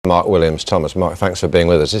Mark Williams Thomas. Mark, thanks for being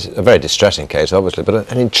with us. This is a very distressing case, obviously,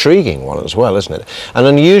 but an intriguing one as well, isn't it? And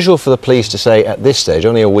unusual for the police to say at this stage,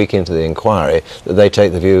 only a week into the inquiry, that they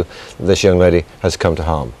take the view that this young lady has come to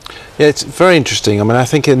harm. Yeah, it's very interesting. I mean, I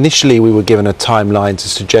think initially we were given a timeline to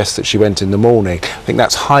suggest that she went in the morning. I think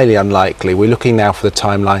that's highly unlikely. We're looking now for the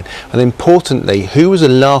timeline. And importantly, who was the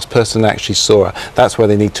last person that actually saw her? That's where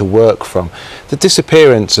they need to work from. The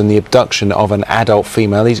disappearance and the abduction of an adult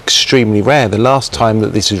female is extremely rare. The last time that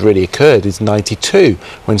this has really occurred is '92,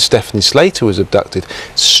 when Stephanie Slater was abducted.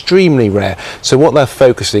 Extremely rare. So what they're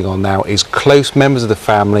focusing on now is close members of the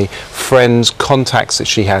family, friends, contacts that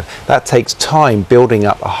she had. That takes time building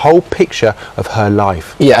up a whole picture of her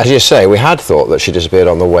life. Yeah, as you say, we had thought that she disappeared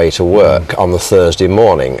on the way to work on the Thursday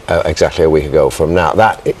morning, exactly a week ago from now.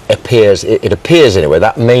 That it appears anyway,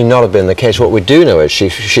 that may not have been the case. What we do know is she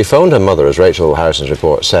phoned her mother, as Rachel Harrison's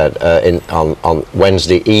report said, on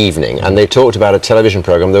Wednesday evening, and they talked about a television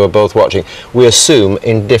programme they were both watching, we assume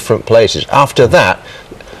in different places. After that,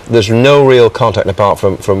 there's no real contact apart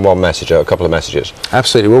from one message or a couple of messages.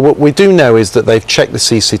 Absolutely. Well, what we do know is that they've checked the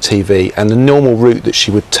CCTV, and the normal route that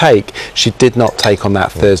she would take, she did not take on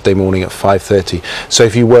that Thursday morning at 5:30. So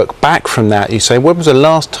if you work back from that, you say, when was the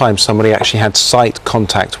last time somebody actually had sight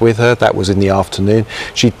contact with her? That was in the afternoon.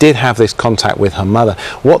 She did have this contact with her mother.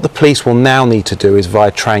 What the police will now need to do is,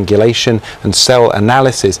 via triangulation and cell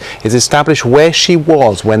analysis, is establish where she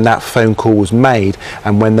was when that phone call was made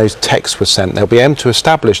and when those texts were sent. They'll be able to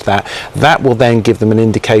establish that will then give them an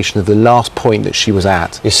indication of the last point that she was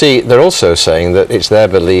at. You see, they're also saying that it's their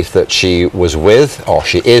belief that she was with, or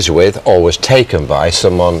she is with, or was taken by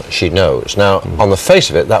someone she knows. Now, on the face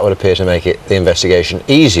of it, that would appear to make the investigation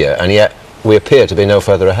easier, and yet we appear to be no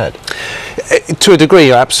further ahead. To a degree,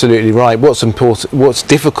 you're absolutely right. What's important, what's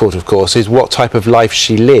difficult, of course, is what type of life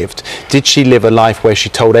she lived. Did she live a life where she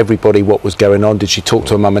told everybody what was going on? Did she talk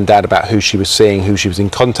to her mum and dad about who she was seeing, who she was in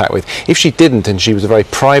contact with? If she didn't, and she was a very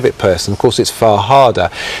private person, of course, it's far harder.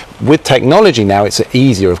 With technology now, it's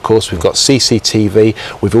easier, of course. We've got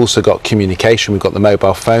CCTV, we've also got communication, we've got the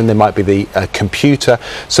mobile phone, there might be the computer.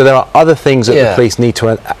 So there are other things that the police need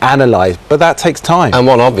to analyse, but that takes time. And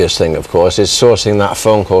one obvious thing, of course, is sourcing that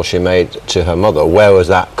phone call she made to her mother. Where was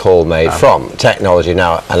that call made from? Technology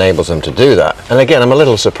now enables them to do that. And again, I'm a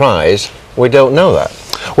little surprised we don't know that.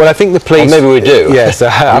 Well, I think the police... Or maybe we do. Yes,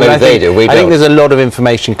 maybe they do. We don't. I think there's a lot of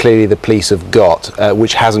information clearly the police have got,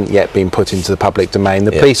 which hasn't yet been put into the public domain.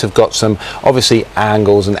 The police have got some, obviously,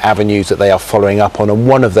 angles and avenues that they are following up on, and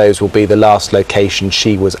one of those will be the last location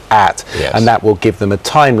she was at, and that will give them a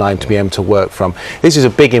timeline to be able to work from. This is a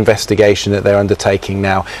big investigation that they're undertaking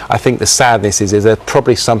now. I think the sadness is that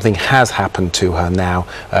probably something has happened to her now.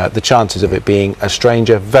 The chances of it being a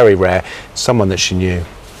stranger, very rare, someone that she knew.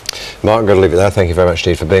 Mark, I'm going to leave it there. Thank you very much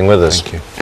indeed for being with us. Thank you.